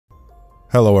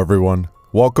Hello everyone,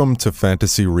 welcome to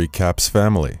Fantasy Recaps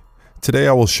Family. Today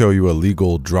I will show you a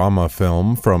legal drama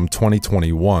film from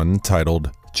 2021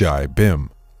 titled Jai Bhim.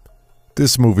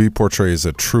 This movie portrays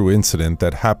a true incident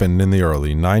that happened in the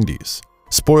early 90s.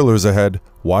 Spoilers ahead,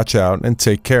 watch out and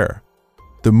take care.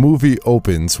 The movie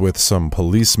opens with some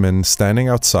policemen standing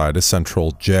outside a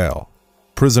central jail.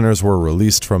 Prisoners were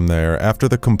released from there after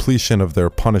the completion of their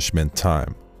punishment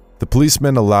time. The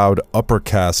policemen allowed upper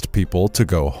caste people to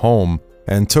go home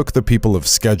and took the people of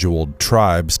scheduled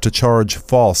tribes to charge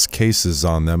false cases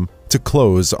on them to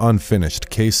close unfinished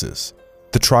cases.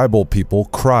 The tribal people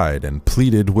cried and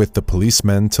pleaded with the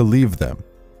policemen to leave them,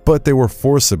 but they were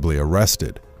forcibly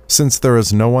arrested, since there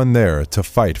is no one there to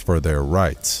fight for their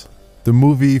rights. The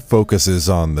movie focuses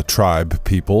on the tribe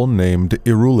people named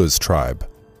Irula's tribe.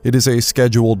 It is a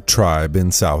scheduled tribe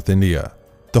in South India.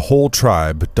 The whole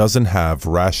tribe doesn't have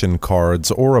ration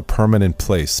cards or a permanent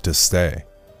place to stay.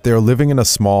 They are living in a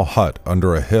small hut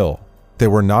under a hill. They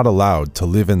were not allowed to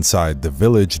live inside the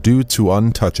village due to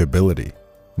untouchability.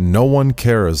 No one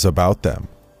cares about them.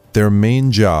 Their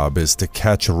main job is to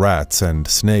catch rats and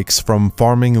snakes from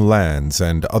farming lands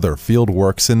and other field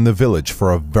works in the village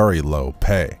for a very low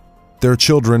pay. Their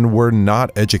children were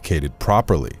not educated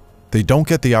properly. They don't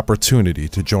get the opportunity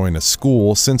to join a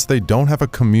school since they don't have a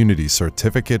community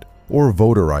certificate or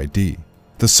voter ID.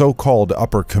 The so-called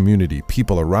upper community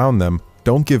people around them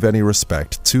don't give any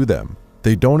respect to them.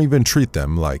 They don't even treat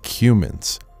them like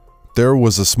humans. There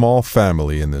was a small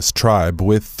family in this tribe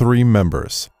with 3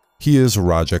 members. He is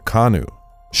Raja Kanu.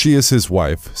 She is his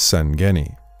wife,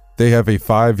 Sengeni. They have a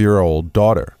 5-year-old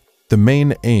daughter. The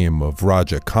main aim of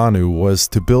Raja Kanu was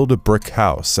to build a brick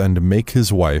house and make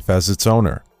his wife as its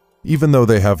owner. Even though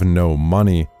they have no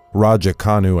money, Raja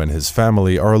Kanu and his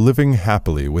family are living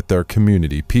happily with their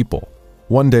community people.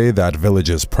 One day, that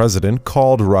village's president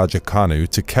called Raja Kanu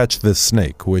to catch the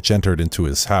snake which entered into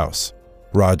his house.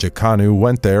 Raja Kanu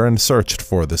went there and searched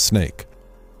for the snake.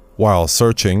 While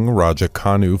searching, Raja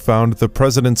Kanu found the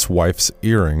president's wife's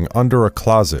earring under a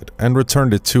closet and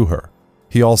returned it to her.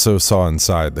 He also saw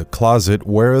inside the closet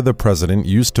where the president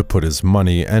used to put his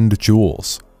money and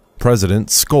jewels. President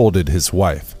scolded his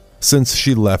wife, since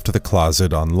she left the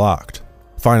closet unlocked.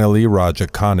 Finally, Raja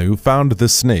Kanu found the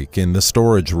snake in the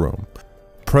storage room.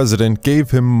 President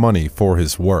gave him money for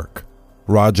his work.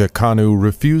 Raja Kanu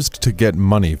refused to get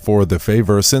money for the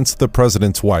favor since the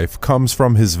president's wife comes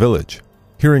from his village.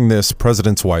 Hearing this,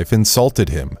 president's wife insulted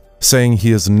him, saying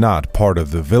he is not part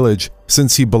of the village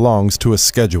since he belongs to a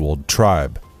scheduled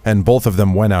tribe, and both of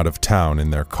them went out of town in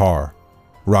their car.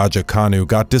 Raja Kanu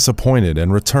got disappointed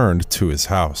and returned to his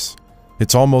house.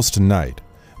 It's almost night.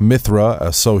 Mithra,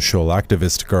 a social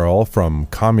activist girl from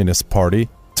Communist Party,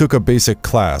 took a basic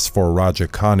class for Raja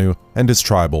Kanu and his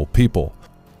tribal people,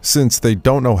 since they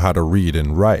don't know how to read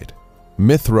and write.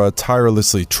 Mithra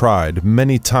tirelessly tried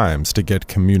many times to get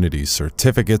community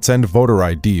certificates and voter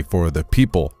ID for the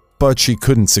people, but she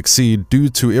couldn't succeed due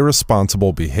to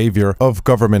irresponsible behavior of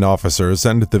government officers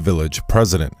and the village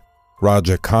president.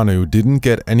 Raja Kanu didn't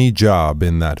get any job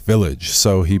in that village,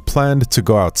 so he planned to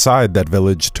go outside that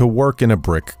village to work in a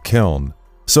brick kiln,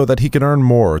 so that he could earn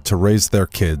more to raise their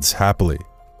kids happily.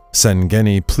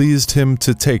 Sengeni pleased him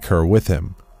to take her with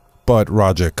him, but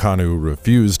Raja Kanu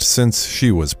refused since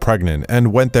she was pregnant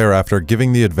and went there after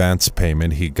giving the advance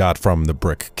payment he got from the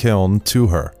brick kiln to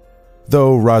her.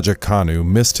 Though Raja Kanu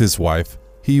missed his wife,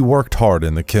 he worked hard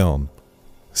in the kiln.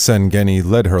 Sengeni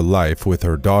led her life with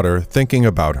her daughter, thinking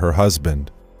about her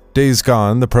husband. Days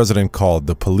gone, the president called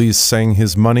the police saying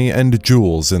his money and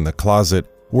jewels in the closet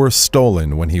were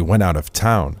stolen when he went out of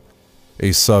town.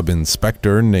 A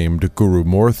sub-inspector named Guru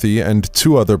Murthy and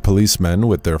 2 other policemen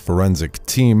with their forensic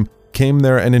team came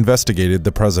there and investigated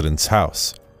the president's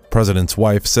house. President's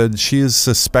wife said she is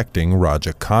suspecting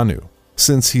Raja Kanu,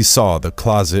 since he saw the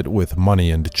closet with money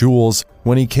and jewels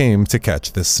when he came to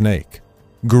catch the snake.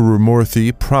 Guru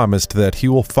Murthy promised that he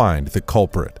will find the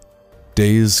culprit.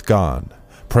 Days gone.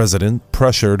 President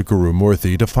pressured Guru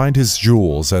Murthy to find his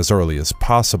jewels as early as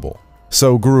possible.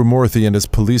 So Guru Murthy and his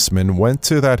policemen went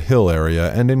to that hill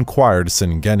area and inquired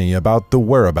Sengeni about the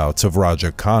whereabouts of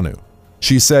Raja Kanu.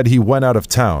 She said he went out of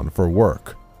town for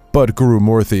work, but Guru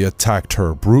Murthy attacked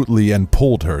her brutally and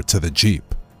pulled her to the jeep.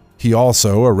 He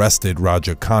also arrested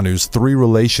Raja Kanu's 3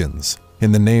 relations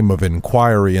in the name of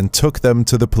inquiry and took them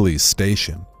to the police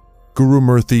station. Guru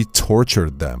Murthy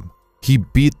tortured them. He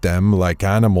beat them like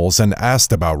animals and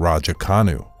asked about Raja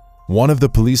Kanu. One of the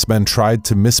policemen tried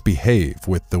to misbehave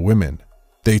with the women.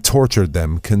 They tortured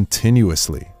them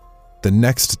continuously. The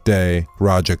next day,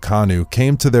 Raja Kanu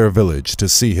came to their village to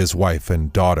see his wife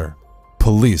and daughter.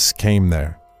 Police came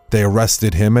there. They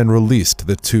arrested him and released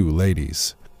the two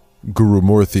ladies.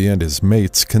 Gurumurthy and his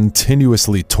mates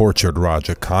continuously tortured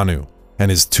Rajakanu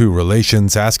and his two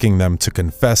relations, asking them to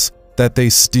confess that they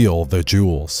steal the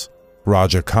jewels.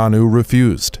 Rajakanu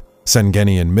refused.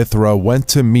 Sengeni and Mithra went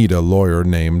to meet a lawyer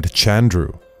named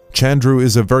Chandru. Chandru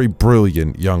is a very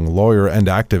brilliant young lawyer and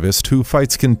activist who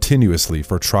fights continuously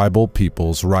for tribal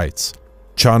people's rights.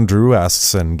 Chandru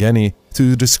asks Sengeni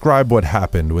to describe what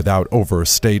happened without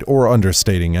overstate or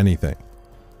understating anything.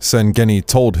 Sengeni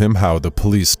told him how the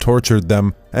police tortured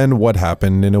them and what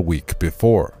happened in a week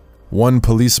before. One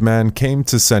policeman came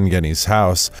to Sengeni's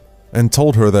house and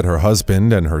told her that her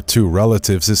husband and her two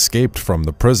relatives escaped from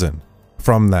the prison.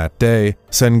 From that day,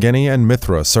 Sengeni and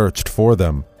Mithra searched for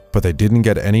them, but they didn't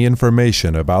get any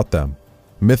information about them.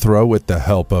 Mithra, with the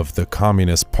help of the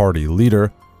Communist Party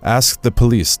leader, asked the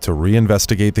police to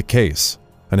reinvestigate the case.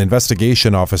 An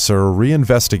investigation officer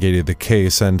reinvestigated the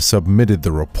case and submitted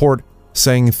the report,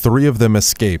 saying 3 of them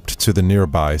escaped to the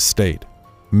nearby state.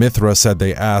 Mithra said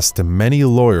they asked many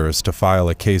lawyers to file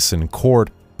a case in court,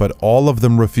 but all of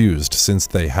them refused since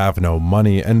they have no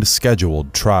money and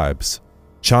scheduled tribes.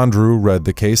 Chandru read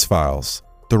the case files.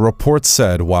 The report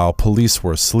said while police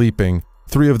were sleeping,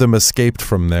 3 of them escaped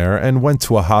from there and went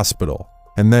to a hospital,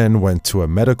 and then went to a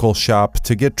medical shop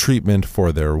to get treatment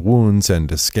for their wounds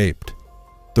and escaped.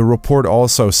 The report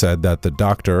also said that the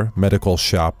doctor, medical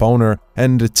shop owner,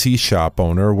 and a tea shop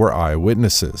owner were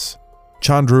eyewitnesses.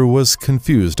 Chandru was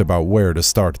confused about where to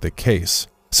start the case,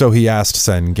 so he asked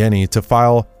Sengeni to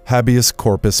file habeas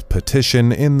corpus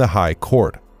petition in the High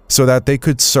Court so that they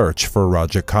could search for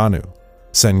Rajakanu.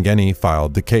 Sengeni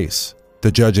filed the case.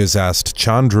 The judges asked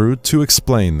Chandru to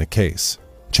explain the case.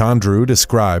 Chandru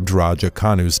described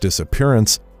Rajakanu's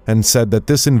disappearance and said that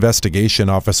this investigation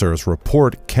officer's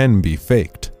report can be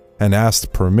faked, and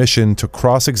asked permission to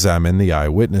cross-examine the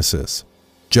eyewitnesses.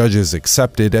 Judges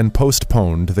accepted and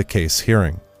postponed the case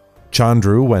hearing.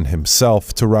 Chandru went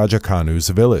himself to Rajakanu's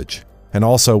village, and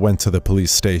also went to the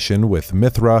police station with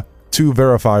Mithra to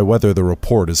verify whether the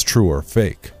report is true or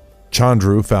fake.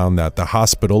 Chandru found that the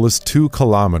hospital is 2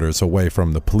 kilometers away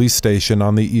from the police station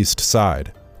on the east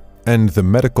side, and the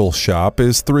medical shop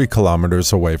is 3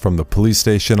 kilometers away from the police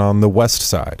station on the west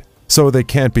side, so they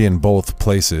can't be in both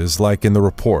places like in the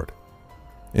report.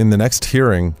 In the next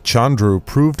hearing, Chandru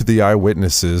proved the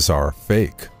eyewitnesses are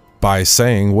fake by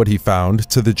saying what he found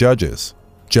to the judges.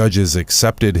 Judges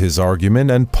accepted his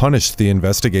argument and punished the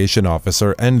investigation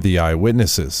officer and the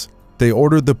eyewitnesses. They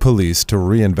ordered the police to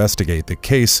reinvestigate the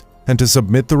case and to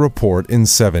submit the report in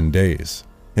 7 days.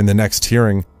 In the next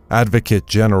hearing, Advocate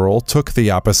General took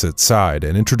the opposite side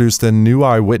and introduced a new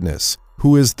eyewitness,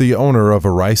 who is the owner of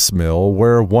a rice mill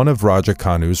where one of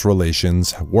Rajakanu's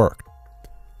relations worked.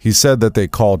 He said that they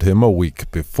called him a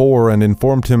week before and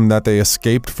informed him that they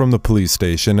escaped from the police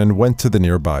station and went to the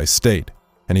nearby state,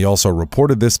 and he also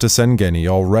reported this to Sengeni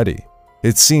already.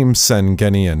 It seems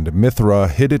Sengeni and Mithra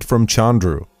hid it from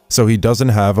Chandru, so he doesn't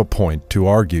have a point to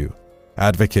argue.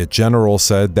 Advocate General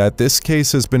said that this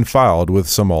case has been filed with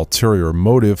some ulterior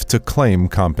motive to claim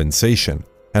compensation,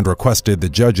 and requested the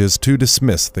judges to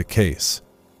dismiss the case.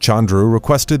 Chandru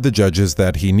requested the judges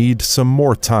that he need some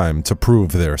more time to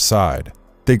prove their side.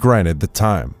 They granted the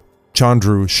time.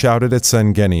 Chandru shouted at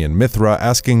Sengeni and Mithra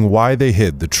asking why they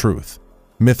hid the truth.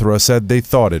 Mithra said they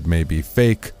thought it may be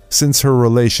fake, since her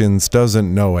relations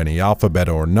doesn't know any alphabet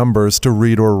or numbers to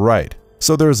read or write,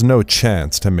 so there's no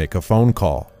chance to make a phone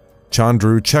call.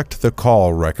 Chandru checked the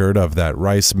call record of that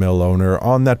rice mill owner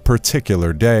on that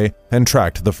particular day and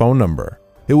tracked the phone number.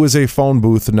 It was a phone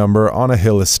booth number on a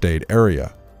hill estate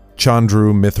area.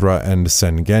 Chandru, Mithra, and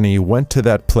Sengeni went to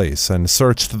that place and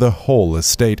searched the whole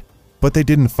estate, but they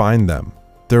didn't find them.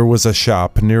 There was a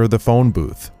shop near the phone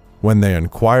booth. When they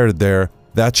inquired there,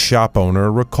 that shop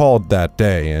owner recalled that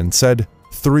day and said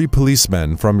 3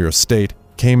 policemen from your state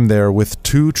came there with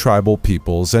 2 tribal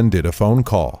peoples and did a phone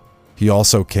call. He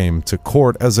also came to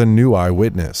court as a new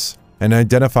eyewitness and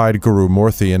identified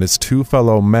Gurumurthy and his 2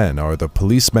 fellow men are the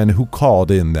policemen who called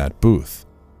in that booth.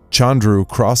 Chandru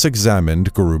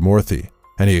cross-examined Gurumurthy,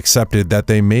 and he accepted that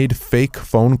they made fake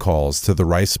phone calls to the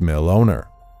rice mill owner.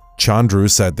 Chandru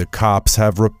said the cops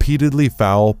have repeatedly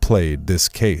foul-played this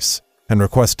case and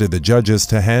requested the judges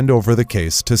to hand over the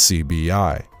case to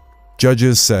CBI.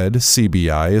 Judges said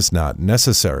CBI is not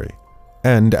necessary,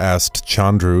 and asked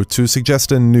Chandru to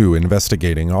suggest a new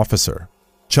investigating officer.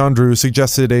 Chandru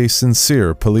suggested a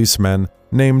sincere policeman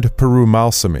named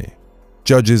Perumalsamy.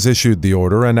 Judges issued the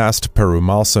order and asked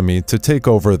Perumalsamy to take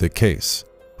over the case.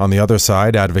 On the other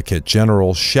side, Advocate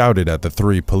General shouted at the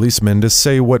 3 policemen to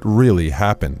say what really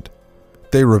happened.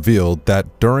 They revealed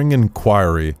that during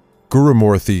inquiry,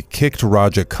 Gurumurthy kicked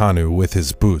Rajakanu with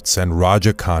his boots and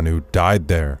Rajakanu died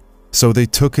there. So they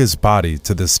took his body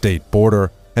to the state border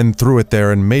and threw it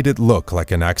there and made it look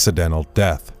like an accidental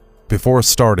death. Before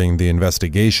starting the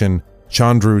investigation,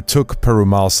 Chandru took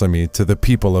Perumalsamy to the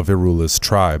people of Irula's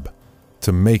tribe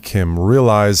to make him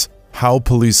realize how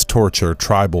police torture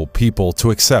tribal people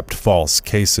to accept false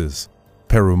cases.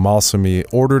 Perumalsamy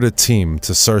ordered a team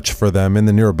to search for them in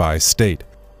the nearby state,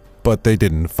 but they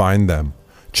didn't find them.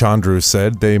 Chandru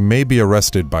said they may be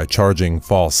arrested by charging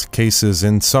false cases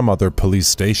in some other police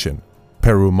station.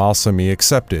 Perumalsamy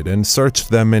accepted and searched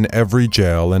them in every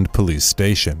jail and police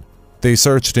station. They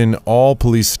searched in all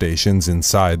police stations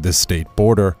inside the state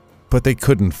border, but they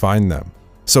couldn't find them.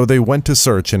 So they went to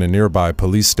search in a nearby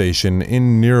police station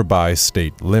in nearby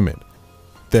state limit.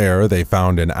 There they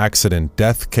found an accident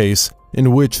death case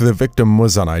in which the victim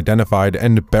was unidentified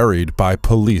and buried by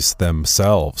police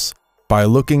themselves. By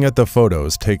looking at the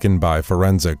photos taken by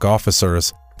forensic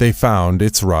officers, they found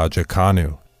it's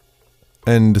Rajakanu.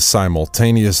 And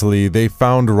simultaneously, they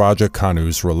found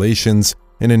Rajakanu's relations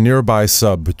in a nearby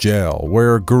sub-jail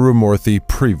where Gurumurthy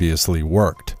previously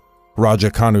worked.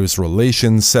 Rajakanu's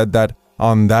relations said that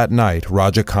on that night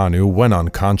Rajakanu went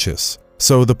unconscious,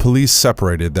 so the police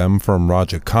separated them from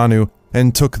Rajakanu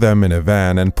and took them in a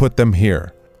van and put them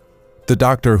here. The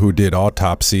doctor who did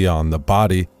autopsy on the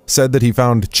body said that he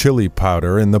found chili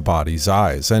powder in the body's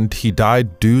eyes and he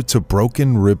died due to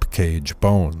broken ribcage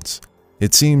bones.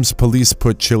 It seems police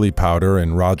put chili powder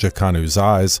in Rajakanu's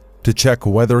eyes to check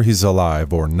whether he's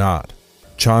alive or not.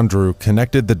 Chandru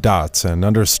connected the dots and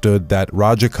understood that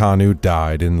Rajakanu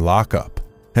died in lockup,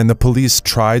 and the police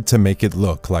tried to make it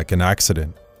look like an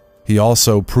accident. He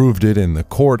also proved it in the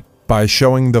court by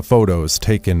showing the photos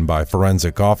taken by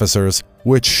forensic officers,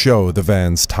 which show the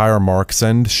van's tire marks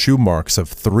and shoe marks of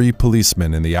 3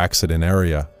 policemen in the accident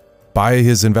area. By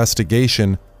his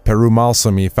investigation,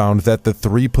 Perumalsamy found that the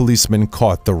 3 policemen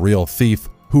caught the real thief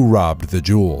who robbed the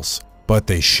jewels, but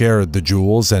they shared the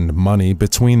jewels and money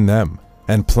between them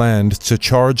and planned to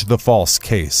charge the false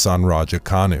case on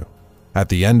Rajakanu. At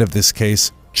the end of this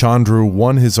case, Chandru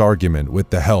won his argument with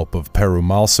the help of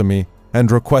Perumalsamy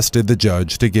and requested the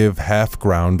judge to give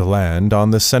half-ground land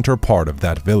on the center part of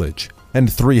that village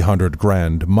and 300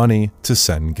 grand money to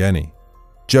Sengeni.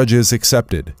 Judges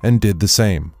accepted and did the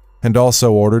same, and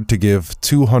also ordered to give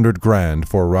 200 grand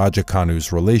for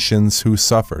Rajakanu's relations who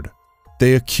suffered.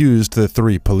 They accused the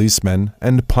 3 policemen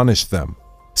and punished them.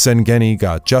 Sengeni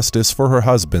got justice for her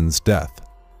husband's death.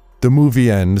 The movie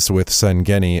ends with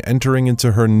Sengeni entering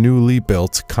into her newly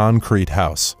built concrete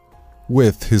house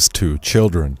with his 2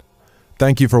 children.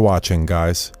 Thank you for watching,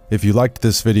 guys. If you liked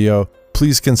this video,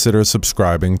 please consider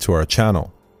subscribing to our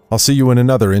channel. I'll see you in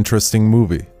another interesting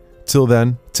movie. Till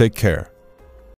then, take care.